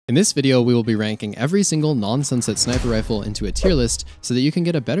In this video, we will be ranking every single non-sunset sniper rifle into a tier list so that you can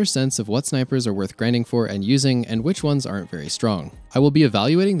get a better sense of what snipers are worth grinding for and using and which ones aren't very strong. I will be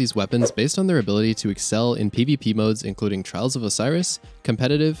evaluating these weapons based on their ability to excel in PvP modes including Trials of Osiris,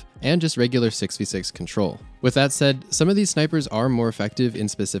 competitive, and just regular 6v6 control. With that said, some of these snipers are more effective in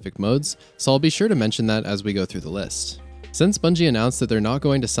specific modes, so I'll be sure to mention that as we go through the list. Since Bungie announced that they're not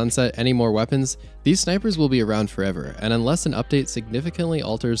going to sunset any more weapons, these snipers will be around forever, and unless an update significantly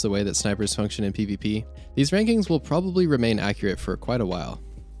alters the way that snipers function in PvP, these rankings will probably remain accurate for quite a while.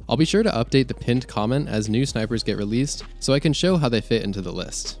 I'll be sure to update the pinned comment as new snipers get released so I can show how they fit into the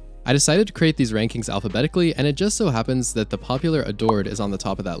list. I decided to create these rankings alphabetically, and it just so happens that the popular Adored is on the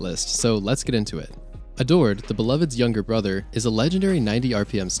top of that list, so let's get into it. Adored, the Beloved's younger brother, is a legendary 90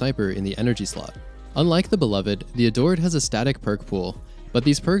 RPM sniper in the energy slot. Unlike the Beloved, the Adored has a static perk pool, but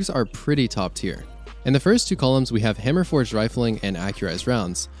these perks are pretty top tier. In the first two columns we have Hammerforged Rifling and Accurized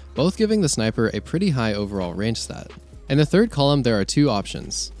Rounds, both giving the sniper a pretty high overall range stat. In the third column there are two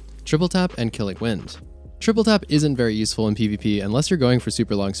options, Triple Tap and Killing Wind. Triple Tap isn't very useful in PvP unless you're going for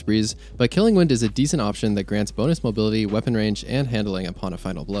super long sprees, but Killing Wind is a decent option that grants bonus mobility, weapon range, and handling upon a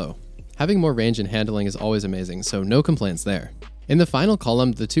final blow. Having more range and handling is always amazing, so no complaints there. In the final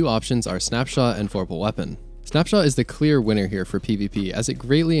column, the two options are Snapshot and Vorpal Weapon. Snapshot is the clear winner here for PvP as it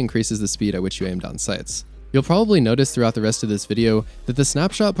greatly increases the speed at which you aim down sights. You'll probably notice throughout the rest of this video that the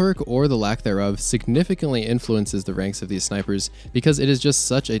Snapshot perk, or the lack thereof, significantly influences the ranks of these snipers because it is just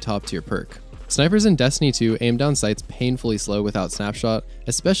such a top tier perk. Snipers in Destiny 2 aim down sights painfully slow without Snapshot,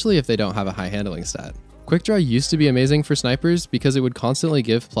 especially if they don't have a high handling stat. Quickdraw used to be amazing for snipers because it would constantly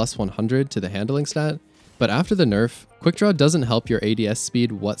give plus 100 to the handling stat, but after the nerf, Quickdraw doesn't help your ADS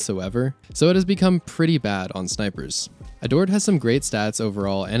speed whatsoever, so it has become pretty bad on snipers. Adored has some great stats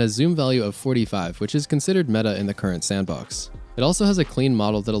overall and a zoom value of 45, which is considered meta in the current sandbox. It also has a clean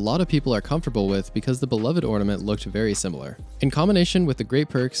model that a lot of people are comfortable with because the Beloved ornament looked very similar. In combination with the great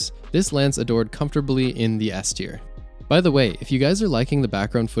perks, this lands Adored comfortably in the S tier. By the way, if you guys are liking the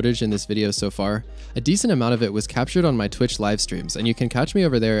background footage in this video so far, a decent amount of it was captured on my Twitch live streams, and you can catch me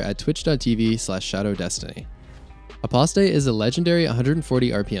over there at twitch.tv/shadowdestiny. Apostate is a legendary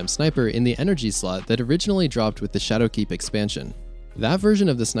 140 RPM sniper in the energy slot that originally dropped with the Shadowkeep expansion. That version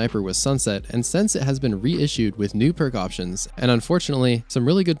of the sniper was sunset, and since it has been reissued with new perk options, and unfortunately, some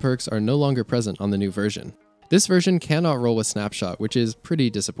really good perks are no longer present on the new version. This version cannot roll with Snapshot, which is pretty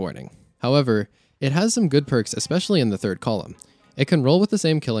disappointing. However, it has some good perks, especially in the third column. It can roll with the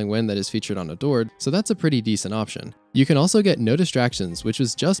same Killing Wind that is featured on Adored, so that's a pretty decent option. You can also get No Distractions, which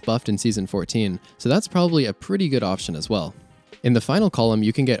was just buffed in Season 14, so that's probably a pretty good option as well. In the final column,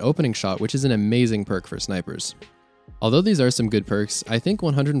 you can get Opening Shot, which is an amazing perk for snipers. Although these are some good perks, I think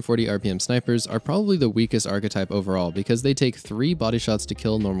 140 RPM snipers are probably the weakest archetype overall because they take 3 body shots to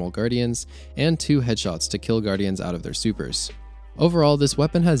kill normal guardians and 2 headshots to kill guardians out of their supers. Overall, this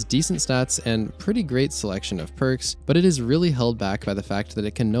weapon has decent stats and pretty great selection of perks, but it is really held back by the fact that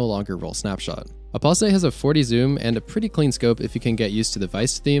it can no longer roll Snapshot. Apostate has a 40 zoom and a pretty clean scope if you can get used to the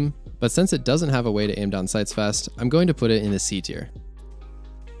Vice theme, but since it doesn't have a way to aim down sights fast, I'm going to put it in the C tier.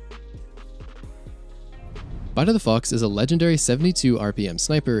 Bite of the Fox is a legendary 72 RPM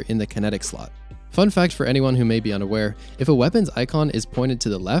sniper in the kinetic slot. Fun fact for anyone who may be unaware, if a weapon's icon is pointed to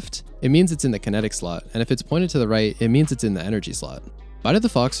the left, it means it's in the kinetic slot, and if it's pointed to the right, it means it's in the energy slot. Bite of the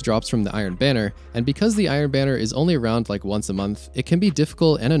Fox drops from the Iron Banner, and because the Iron Banner is only around like once a month, it can be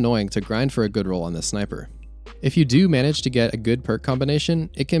difficult and annoying to grind for a good roll on this sniper. If you do manage to get a good perk combination,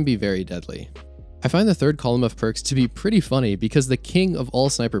 it can be very deadly. I find the third column of perks to be pretty funny because the king of all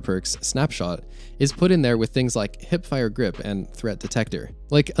sniper perks, Snapshot, is put in there with things like Hipfire Grip and Threat Detector.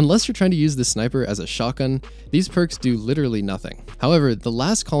 Like, unless you're trying to use the sniper as a shotgun, these perks do literally nothing. However, the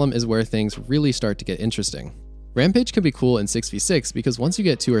last column is where things really start to get interesting. Rampage can be cool in 6v6 because once you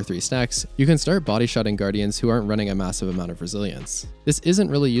get 2 or 3 stacks, you can start body shotting guardians who aren't running a massive amount of resilience. This isn't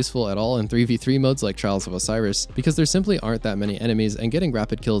really useful at all in 3v3 modes like Trials of Osiris because there simply aren't that many enemies and getting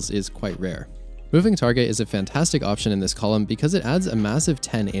rapid kills is quite rare. Moving Target is a fantastic option in this column because it adds a massive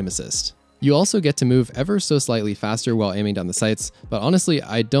 10 aim assist. You also get to move ever so slightly faster while aiming down the sights, but honestly,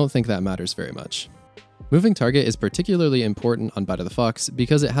 I don't think that matters very much. Moving Target is particularly important on Bite of the Fox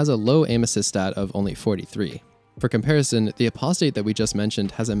because it has a low aim assist stat of only 43. For comparison, the Apostate that we just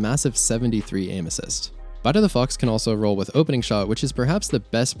mentioned has a massive 73 aim assist. Bite of the Fox can also roll with Opening Shot, which is perhaps the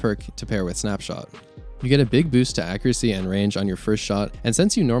best perk to pair with Snapshot. You get a big boost to accuracy and range on your first shot, and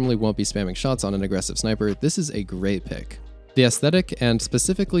since you normally won't be spamming shots on an aggressive sniper, this is a great pick. The aesthetic, and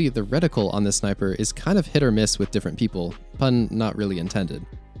specifically the reticle on this sniper, is kind of hit or miss with different people, pun not really intended.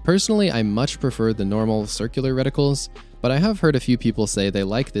 Personally, I much prefer the normal circular reticles, but I have heard a few people say they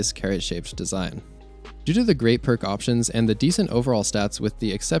like this carrot-shaped design. Due to the great perk options and the decent overall stats with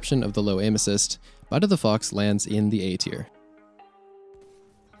the exception of the low aim assist, Bite of the Fox lands in the A tier.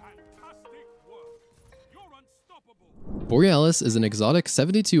 Borealis is an exotic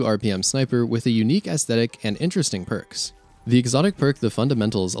 72 RPM sniper with a unique aesthetic and interesting perks. The exotic perk, the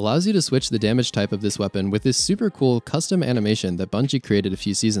Fundamentals, allows you to switch the damage type of this weapon with this super cool custom animation that Bungie created a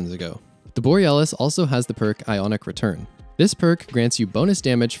few seasons ago. The Borealis also has the perk Ionic Return. This perk grants you bonus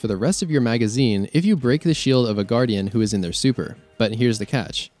damage for the rest of your magazine if you break the shield of a guardian who is in their super. But here's the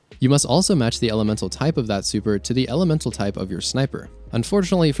catch. You must also match the elemental type of that super to the elemental type of your sniper.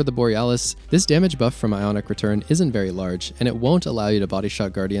 Unfortunately for the Borealis, this damage buff from Ionic Return isn't very large, and it won't allow you to body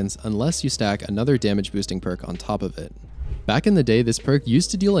shot guardians unless you stack another damage boosting perk on top of it. Back in the day, this perk used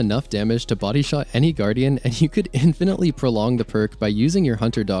to deal enough damage to body shot any guardian, and you could infinitely prolong the perk by using your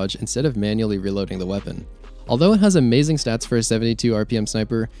hunter dodge instead of manually reloading the weapon. Although it has amazing stats for a 72 RPM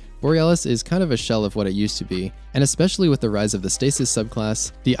sniper, Borealis is kind of a shell of what it used to be, and especially with the rise of the Stasis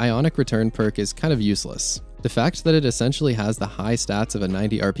subclass, the Ionic Return perk is kind of useless. The fact that it essentially has the high stats of a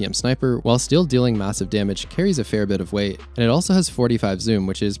 90 RPM sniper while still dealing massive damage carries a fair bit of weight, and it also has 45 zoom,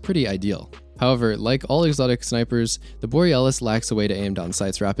 which is pretty ideal. However, like all exotic snipers, the Borealis lacks a way to aim down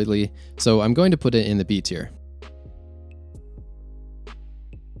sights rapidly, so I'm going to put it in the B tier.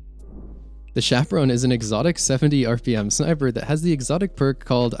 The Chaperone is an exotic 70 RPM sniper that has the exotic perk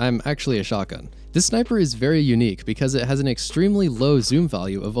called I'm Actually a Shotgun. This sniper is very unique because it has an extremely low zoom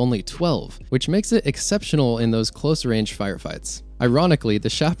value of only 12, which makes it exceptional in those close range firefights. Ironically, the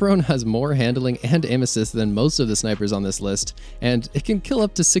Chaperone has more handling and aim assist than most of the snipers on this list, and it can kill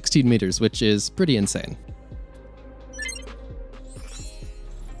up to 16 meters, which is pretty insane.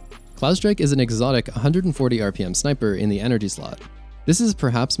 Cloudstrike is an exotic 140 RPM sniper in the energy slot. This is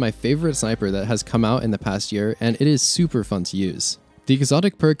perhaps my favorite sniper that has come out in the past year, and it is super fun to use. The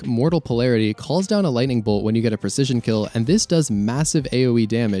exotic perk Mortal Polarity calls down a lightning bolt when you get a precision kill, and this does massive AoE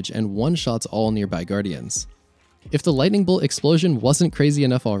damage and one-shots all nearby guardians. If the lightning bolt explosion wasn't crazy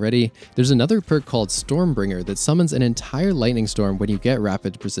enough already, there's another perk called Stormbringer that summons an entire lightning storm when you get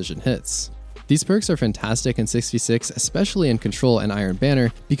rapid precision hits. These perks are fantastic in 6v6, especially in Control and Iron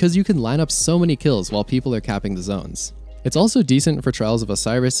Banner, because you can line up so many kills while people are capping the zones. It's also decent for Trials of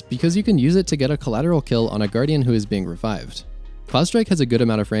Osiris because you can use it to get a collateral kill on a guardian who is being revived. Cloudstrike has a good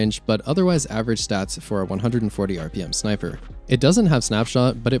amount of range, but otherwise average stats for a 140 RPM sniper. It doesn't have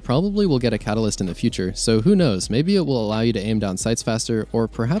snapshot, but it probably will get a catalyst in the future, so who knows, maybe it will allow you to aim down sights faster, or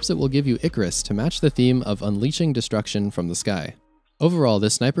perhaps it will give you Icarus to match the theme of unleashing destruction from the sky. Overall,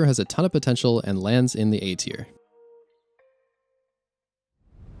 this sniper has a ton of potential and lands in the A tier.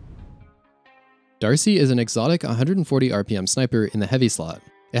 D.A.R.C.I is an exotic 140 RPM sniper in the heavy slot.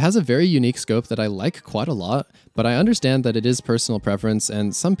 It has a very unique scope that I like quite a lot, but I understand that it is personal preference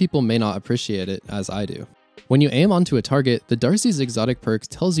and some people may not appreciate it as I do. When you aim onto a target, the D.A.R.C.'s exotic perk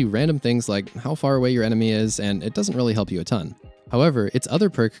tells you random things like how far away your enemy is, and it doesn't really help you a ton. However, its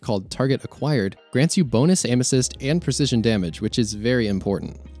other perk called Target Acquired grants you bonus aim assist and precision damage, which is very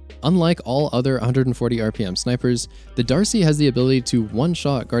important. Unlike all other 140 RPM snipers, the D.A.R.C.I has the ability to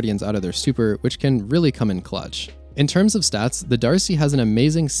one-shot guardians out of their super, which can really come in clutch. In terms of stats, the D.A.R.C.I has an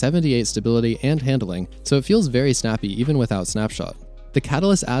amazing 78 stability and handling, so it feels very snappy even without snapshot. The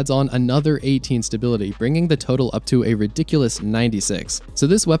Catalyst adds on another 18 stability, bringing the total up to a ridiculous 96. So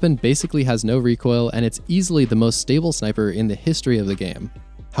this weapon basically has no recoil, and it's easily the most stable sniper in the history of the game.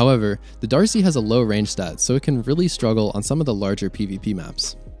 However, the D.A.R.C.I has a low range stat, so it can really struggle on some of the larger PvP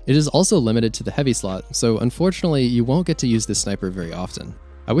maps. It is also limited to the heavy slot, so unfortunately you won't get to use this sniper very often.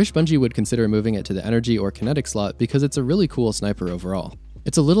 I wish Bungie would consider moving it to the energy or kinetic slot because it's a really cool sniper overall.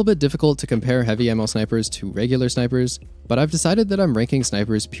 It's a little bit difficult to compare heavy ammo snipers to regular snipers, but I've decided that I'm ranking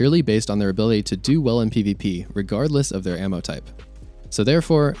snipers purely based on their ability to do well in PvP, regardless of their ammo type. So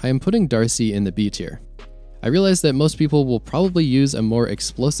therefore, I am putting D.A.R.C.I in the B tier. I realize that most people will probably use a more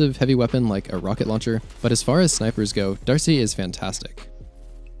explosive heavy weapon like a rocket launcher, but as far as snipers go, D.A.R.C.I is fantastic.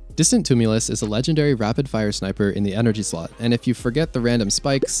 Distant Tumulus is a legendary rapid-fire sniper in the energy slot, and if you forget the random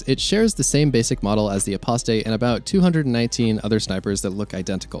spikes, it shares the same basic model as the Apostate and about 219 other snipers that look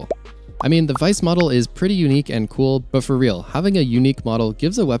identical. I mean, the Vice model is pretty unique and cool, but for real, having a unique model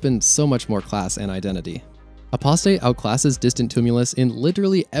gives a weapon so much more class and identity. Apostate outclasses Distant Tumulus in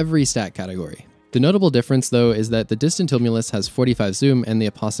literally every stat category. The notable difference though is that the Distant Tumulus has 45 zoom and the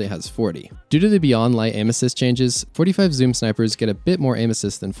Apostate has 40. Due to the Beyond Light aim assist changes, 45 zoom snipers get a bit more aim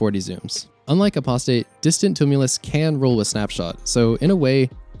assist than 40 zooms. Unlike Apostate, Distant Tumulus can roll with snapshot, so in a way,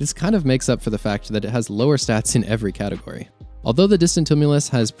 this kind of makes up for the fact that it has lower stats in every category. Although the Distant Tumulus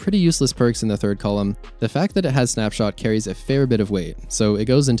has pretty useless perks in the third column, the fact that it has Snapshot carries a fair bit of weight, so it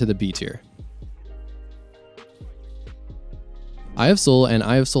goes into the B tier. Eye of Soul and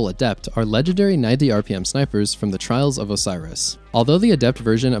Eye of Soul Adept are legendary 90 RPM snipers from the Trials of Osiris. Although the Adept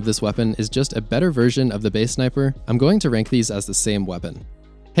version of this weapon is just a better version of the base sniper, I'm going to rank these as the same weapon.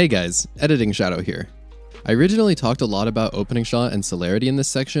 Hey guys, Editing Shadow here. I originally talked a lot about opening shot and celerity in this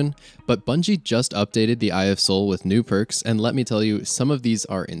section, but Bungie just updated the Eye of Soul with new perks, and let me tell you, some of these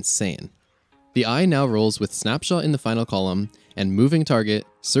are insane. The Eye now rolls with Snapshot in the final column, and Moving Target,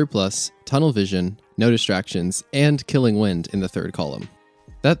 Surplus, Tunnel Vision, No Distractions, and Killing Wind in the third column.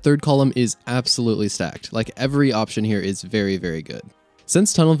 That third column is absolutely stacked, like every option here is very, very good.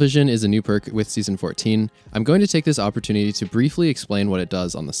 Since Tunnel Vision is a new perk with Season 14, I'm going to take this opportunity to briefly explain what it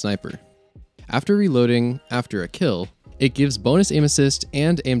does on the sniper. After reloading after a kill, it gives bonus aim assist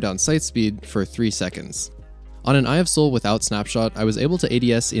and aim down sight speed for 3 seconds. On an Eye of Soul without Snapshot, I was able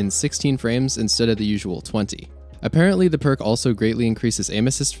to ADS in 16 frames instead of the usual 20. Apparently the perk also greatly increases aim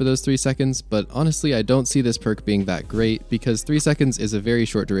assist for those 3 seconds, but honestly I don't see this perk being that great because 3 seconds is a very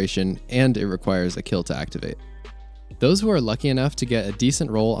short duration and it requires a kill to activate. Those who are lucky enough to get a decent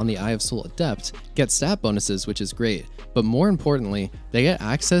roll on the Eye of Soul Adept get stat bonuses, which is great, but more importantly, they get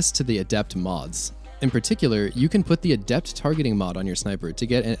access to the Adept mods. In particular, you can put the Adept targeting mod on your sniper to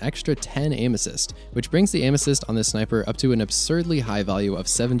get an extra 10 aim assist, which brings the aim assist on this sniper up to an absurdly high value of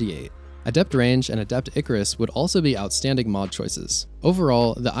 78. Adept Range and Adept Icarus would also be outstanding mod choices.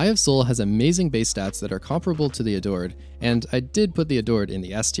 Overall, the Eye of Soul has amazing base stats that are comparable to the Adored, and I did put the Adored in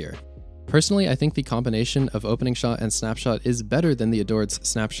the S tier. Personally, I think the combination of Opening Shot and Snapshot is better than the Adored's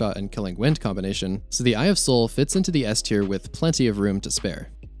Snapshot and Killing Wind combination, so the Eye of Soul fits into the S tier with plenty of room to spare.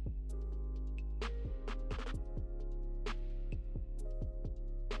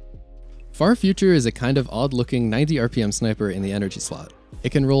 Far Future is a kind of odd-looking 90 RPM sniper in the energy slot.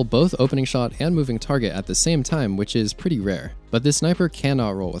 It can roll both Opening Shot and Moving Target at the same time, which is pretty rare, but this sniper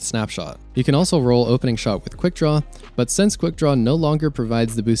cannot roll with Snapshot. You can also roll Opening Shot with Quick Draw, but since Quick Draw no longer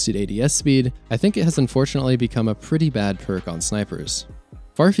provides the boosted ADS speed, I think it has unfortunately become a pretty bad perk on snipers.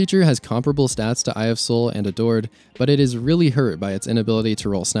 Far Future has comparable stats to Eye of Soul and Adored, but it is really hurt by its inability to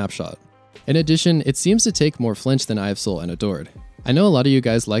roll Snapshot. In addition, it seems to take more flinch than Eye of Soul and Adored. I know a lot of you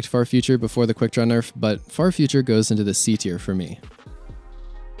guys liked Far Future before the Quick Draw nerf, but Far Future goes into the C tier for me.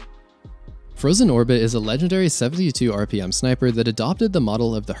 Frozen Orbit is a legendary 72 RPM sniper that adopted the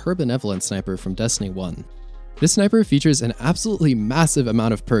model of the Her Benevolent sniper from Destiny 1. This sniper features an absolutely massive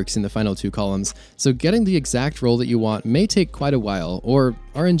amount of perks in the final 2 columns, so getting the exact roll that you want may take quite a while, or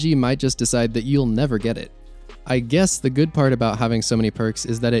RNG might just decide that you'll never get it. I guess the good part about having so many perks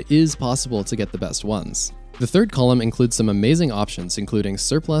is that it is possible to get the best ones. The third column includes some amazing options including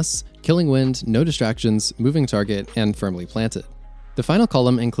Surplus, Killing Wind, No Distractions, Moving Target, and Firmly Planted. The final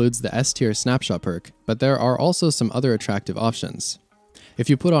column includes the S tier Snapshot perk, but there are also some other attractive options. If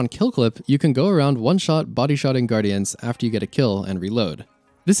you put on Kill Clip, you can go around one-shot body-shotting Guardians after you get a kill and reload.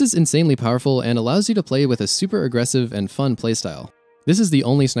 This is insanely powerful and allows you to play with a super aggressive and fun playstyle. This is the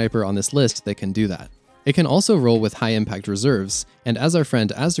only sniper on this list that can do that. It can also roll with high-impact reserves, and as our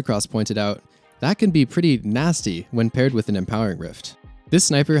friend Azdacross pointed out, that can be pretty nasty when paired with an Empowering Rift. This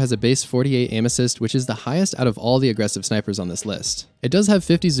sniper has a base 48 aim assist, which is the highest out of all the aggressive snipers on this list. It does have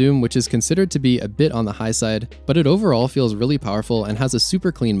 50 zoom, which is considered to be a bit on the high side, but it overall feels really powerful and has a super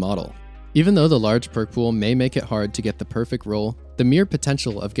clean model. Even though the large perk pool may make it hard to get the perfect roll, the mere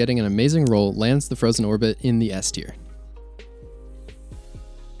potential of getting an amazing roll lands the Frozen Orbit in the S tier.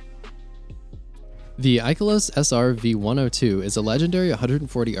 The Ikelos SR V102 is a legendary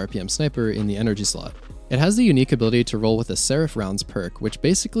 140 RPM sniper in the energy slot. It has the unique ability to roll with a Seraph Rounds perk, which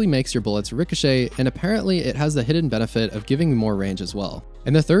basically makes your bullets ricochet, and apparently it has the hidden benefit of giving more range as well.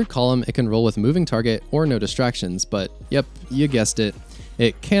 In the third column, it can roll with Moving Target or No Distractions, but yep, you guessed it,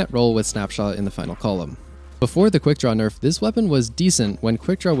 it can't roll with Snapshot in the final column. Before the Quick Draw nerf, this weapon was decent when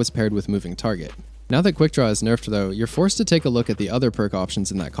Quick Draw was paired with Moving Target. Now that Quick Draw is nerfed though, you're forced to take a look at the other perk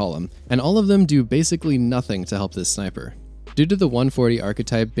options in that column, and all of them do basically nothing to help this sniper. Due to the 140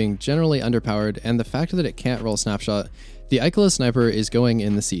 archetype being generally underpowered and the fact that it can't roll Snapshot, the Ikelos sniper is going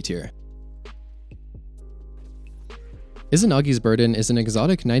in the C tier. Izanagi's Burden is an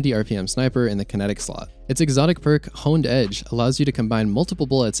exotic 90 RPM sniper in the kinetic slot. Its exotic perk, Honed Edge, allows you to combine multiple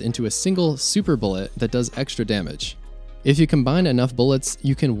bullets into a single super bullet that does extra damage. If you combine enough bullets,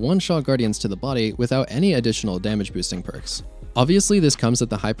 you can one-shot Guardians to the body without any additional damage boosting perks. Obviously, this comes at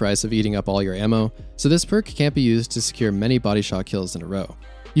the high price of eating up all your ammo, so this perk can't be used to secure many body shot kills in a row.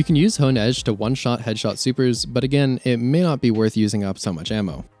 You can use Honed Edge to one-shot headshot supers, but again, it may not be worth using up so much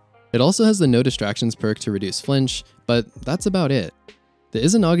ammo. It also has the No Distractions perk to reduce flinch, but that's about it. The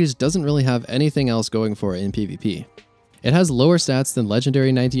Izanagi doesn't really have anything else going for it in PvP. It has lower stats than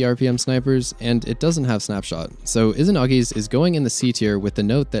legendary 90 RPM snipers, and it doesn't have snapshot, so Izanagi's is going in the C tier with the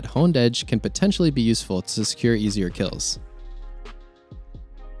note that Honed Edge can potentially be useful to secure easier kills.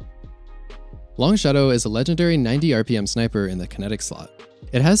 Long Shadow is a legendary 90 RPM sniper in the kinetic slot.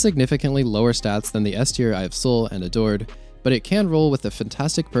 It has significantly lower stats than the S tier Eye of Soul and Adored, but it can roll with a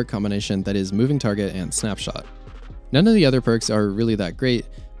fantastic perk combination that is Moving Target and Snapshot. None of the other perks are really that great,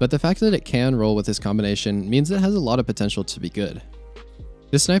 but the fact that it can roll with this combination means it has a lot of potential to be good.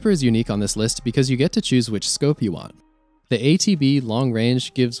 This sniper is unique on this list because you get to choose which scope you want. The ATB long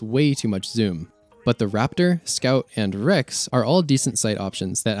range gives way too much zoom, but the Raptor, Scout, and Rex are all decent sight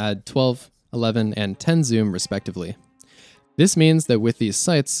options that add 12, 11, and 10 zoom respectively. This means that with these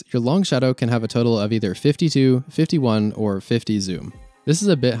sights, your Long Shadow can have a total of either 52, 51, or 50 zoom. This is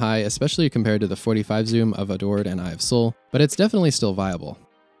a bit high, especially compared to the 45 zoom of Adored and Eye of Soul, but it's definitely still viable.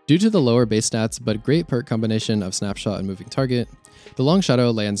 Due to the lower base stats but great perk combination of Snapshot and Moving Target, the Long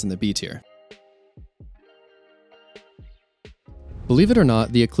Shadow lands in the B tier. Believe it or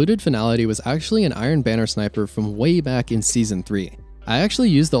not, the Occluded Finality was actually an Iron Banner sniper from way back in Season 3. I actually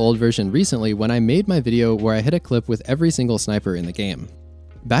used the old version recently when I made my video where I hit a clip with every single sniper in the game.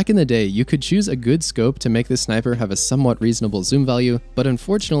 Back in the day, you could choose a good scope to make this sniper have a somewhat reasonable zoom value, but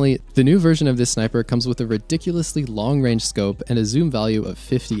unfortunately, the new version of this sniper comes with a ridiculously long-range scope and a zoom value of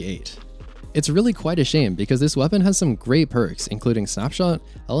 58. It's really quite a shame because this weapon has some great perks, including Snapshot,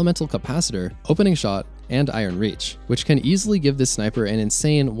 Elemental Capacitor, Opening Shot, and Iron Reach, which can easily give this sniper an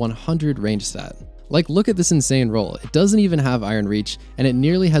insane 100 range stat. Like, look at this insane roll. It doesn't even have Iron Reach, and it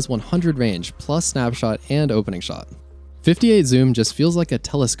nearly has 100 range, plus Snapshot and Opening Shot. 58 zoom just feels like a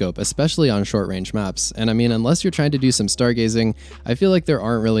telescope, especially on short range maps, and I mean, unless you're trying to do some stargazing, I feel like there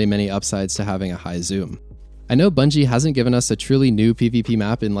aren't really many upsides to having a high zoom. I know Bungie hasn't given us a truly new PvP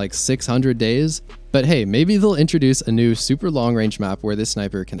map in like 600 days, but hey, maybe they'll introduce a new super long range map where this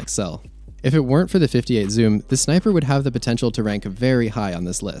sniper can excel. If it weren't for the 58 zoom, the sniper would have the potential to rank very high on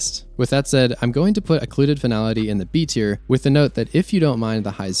this list. With that said, I'm going to put Occluded Finality in the B tier with the note that if you don't mind the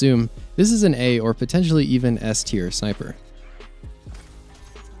high zoom, this is an A or potentially even S tier sniper.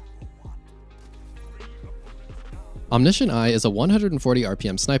 Omniscient Eye is a 140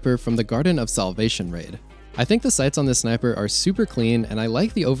 RPM sniper from the Garden of Salvation raid. I think the sights on this sniper are super clean and I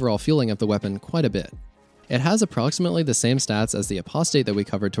like the overall feeling of the weapon quite a bit. It has approximately the same stats as the Apostate that we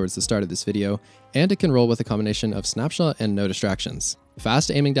covered towards the start of this video, and it can roll with a combination of Snapshot and No Distractions.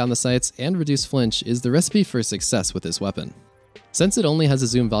 Fast aiming down the sights and reduced flinch is the recipe for success with this weapon. Since it only has a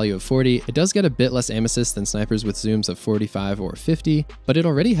zoom value of 40, it does get a bit less aim assist than snipers with zooms of 45 or 50, but it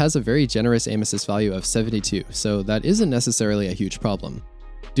already has a very generous aim assist value of 72, so that isn't necessarily a huge problem.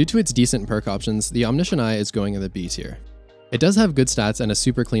 Due to its decent perk options, the Omniscient Eye is going in the B tier. It does have good stats and a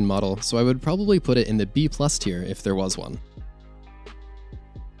super clean model, so I would probably put it in the B+ tier if there was one.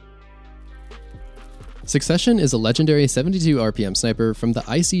 Succession is a legendary 72 RPM sniper from the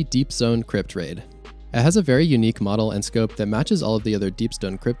Icy Deep Zone Crypt raid. It has a very unique model and scope that matches all of the other Deep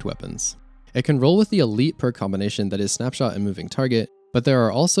Zone Crypt weapons. It can roll with the elite perk combination that is Snapshot and Moving Target, but there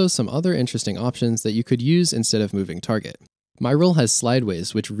are also some other interesting options that you could use instead of Moving Target. My roll has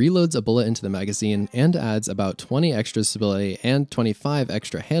Slideways, which reloads a bullet into the magazine and adds about 20 extra stability and 25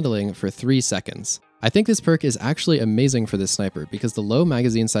 extra handling for 3 seconds. I think this perk is actually amazing for this sniper because the low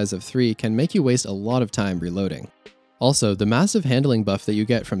magazine size of 3 can make you waste a lot of time reloading. Also, the massive handling buff that you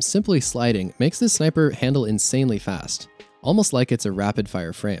get from simply sliding makes this sniper handle insanely fast, almost like it's a rapid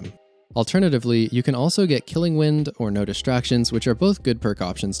fire frame. Alternatively, you can also get Killing Wind or No Distractions, which are both good perk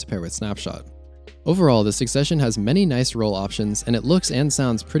options to pair with Snapshot. Overall, the Succession has many nice roll options and it looks and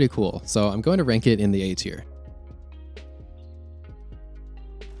sounds pretty cool, so I'm going to rank it in the A tier.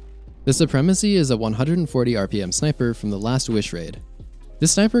 The Supremacy is a 140 RPM sniper from the Last Wish raid.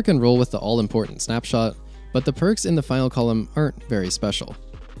 This sniper can roll with the all-important Snapshot, but the perks in the final column aren't very special.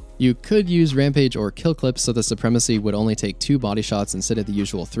 You could use Rampage or Kill Clips so the Supremacy would only take 2 body shots instead of the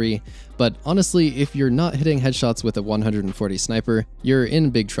usual 3, but honestly, if you're not hitting headshots with a 140 sniper, you're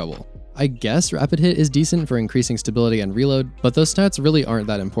in big trouble. I guess Rapid Hit is decent for increasing stability and reload, but those stats really aren't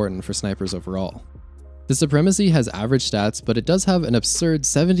that important for snipers overall. The Supremacy has average stats, but it does have an absurd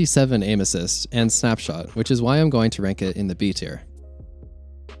 77 aim assist and Snapshot, which is why I'm going to rank it in the B tier.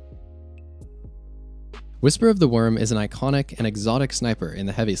 Whisper of the Worm is an iconic and exotic sniper in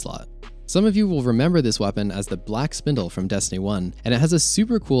the heavy slot. Some of you will remember this weapon as the Black Spindle from Destiny 1, and it has a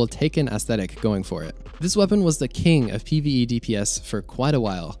super cool Taken aesthetic going for it. This weapon was the king of PvE DPS for quite a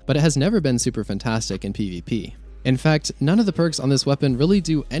while, but it has never been super fantastic in PvP. In fact, none of the perks on this weapon really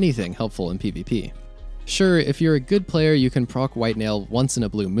do anything helpful in PvP. Sure, if you're a good player you can proc White Nail once in a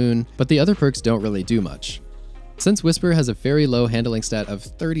blue moon, but the other perks don't really do much. Since Whisper has a very low handling stat of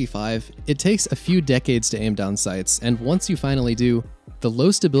 35, it takes a few decades to aim down sights, and once you finally do, the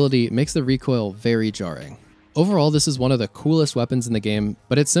low stability makes the recoil very jarring. Overall, this is one of the coolest weapons in the game,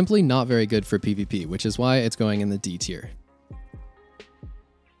 but it's simply not very good for PvP, which is why it's going in the D tier.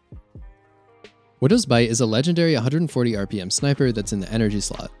 Widow's Bite is a legendary 140 RPM sniper that's in the energy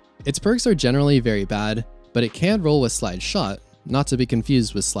slot. Its perks are generally very bad, but it can roll with Slide Shot, not to be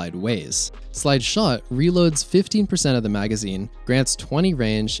confused with Slide Ways. Slide Shot reloads 15% of the magazine, grants 20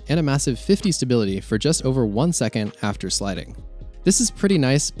 range, and a massive 50 stability for just over 1 second after sliding. This is pretty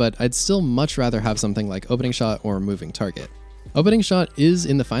nice, but I'd still much rather have something like Opening Shot or Moving Target. Opening Shot is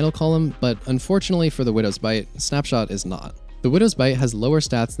in the final column, but unfortunately for the Widow's Bite, Snapshot is not. The Widow's Bite has lower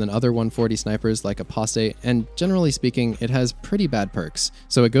stats than other 140 snipers like Apostate, and generally speaking, it has pretty bad perks,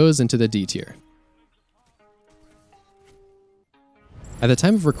 so it goes into the D tier. At the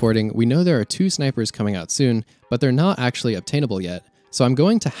time of recording, we know there are 2 snipers coming out soon, but they're not actually obtainable yet, so I'm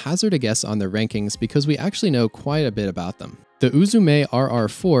going to hazard a guess on their rankings because we actually know quite a bit about them. The Uzume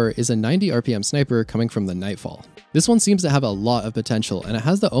RR4 is a 90 RPM sniper coming from the Nightfall. This one seems to have a lot of potential, and it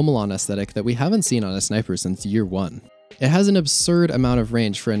has the Omelon aesthetic that we haven't seen on a sniper since year 1. It has an absurd amount of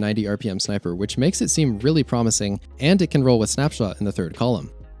range for a 90 RPM sniper, which makes it seem really promising, and it can roll with Snapshot in the 3rd column.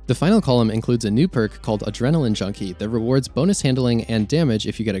 The final column includes a new perk called Adrenaline Junkie that rewards bonus handling and damage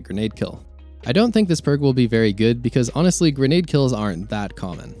if you get a grenade kill. I don't think this perk will be very good because honestly grenade kills aren't that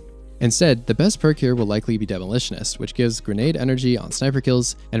common. Instead, the best perk here will likely be Demolitionist, which gives grenade energy on sniper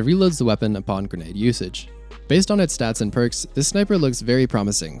kills and reloads the weapon upon grenade usage. Based on its stats and perks, this sniper looks very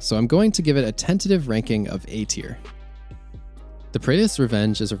promising, so I'm going to give it a tentative ranking of A tier. The Praetor's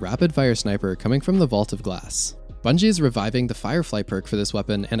Revenge is a rapid-fire sniper coming from the Vault of Glass. Bungie is reviving the Firefly perk for this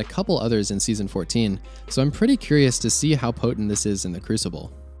weapon and a couple others in Season 14, so I'm pretty curious to see how potent this is in the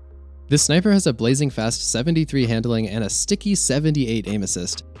Crucible. This sniper has a blazing fast 73 handling and a sticky 78 aim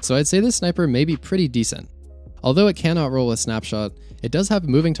assist, so I'd say this sniper may be pretty decent. Although it cannot roll with Snapshot, it does have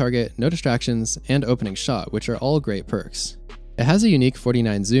Moving Target, No Distractions, and Opening Shot, which are all great perks. It has a unique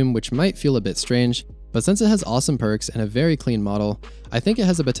 49 zoom, which might feel a bit strange, but since it has awesome perks and a very clean model, I think it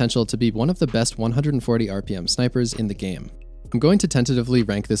has the potential to be one of the best 140 RPM snipers in the game. I'm going to tentatively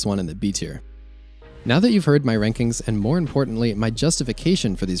rank this one in the B tier. Now that you've heard my rankings and more importantly my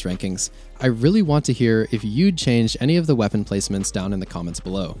justification for these rankings, I really want to hear if you'd change any of the weapon placements down in the comments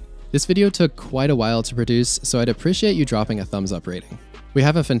below. This video took quite a while to produce, so I'd appreciate you dropping a thumbs up rating. We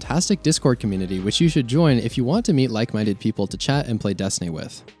have a fantastic Discord community which you should join if you want to meet like-minded people to chat and play Destiny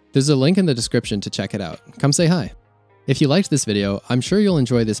with. There's a link in the description to check it out. Come say hi. If you liked this video, I'm sure you'll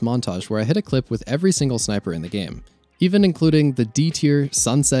enjoy this montage where I hit a clip with every single sniper in the game, even including the D tier,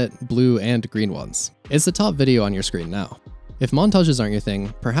 sunset, blue, and green ones. It's the top video on your screen now. If montages aren't your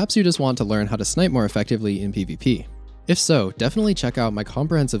thing, perhaps you just want to learn how to snipe more effectively in PvP. If so, definitely check out my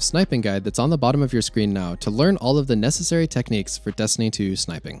comprehensive sniping guide that's on the bottom of your screen now to learn all of the necessary techniques for Destiny 2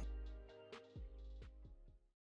 sniping.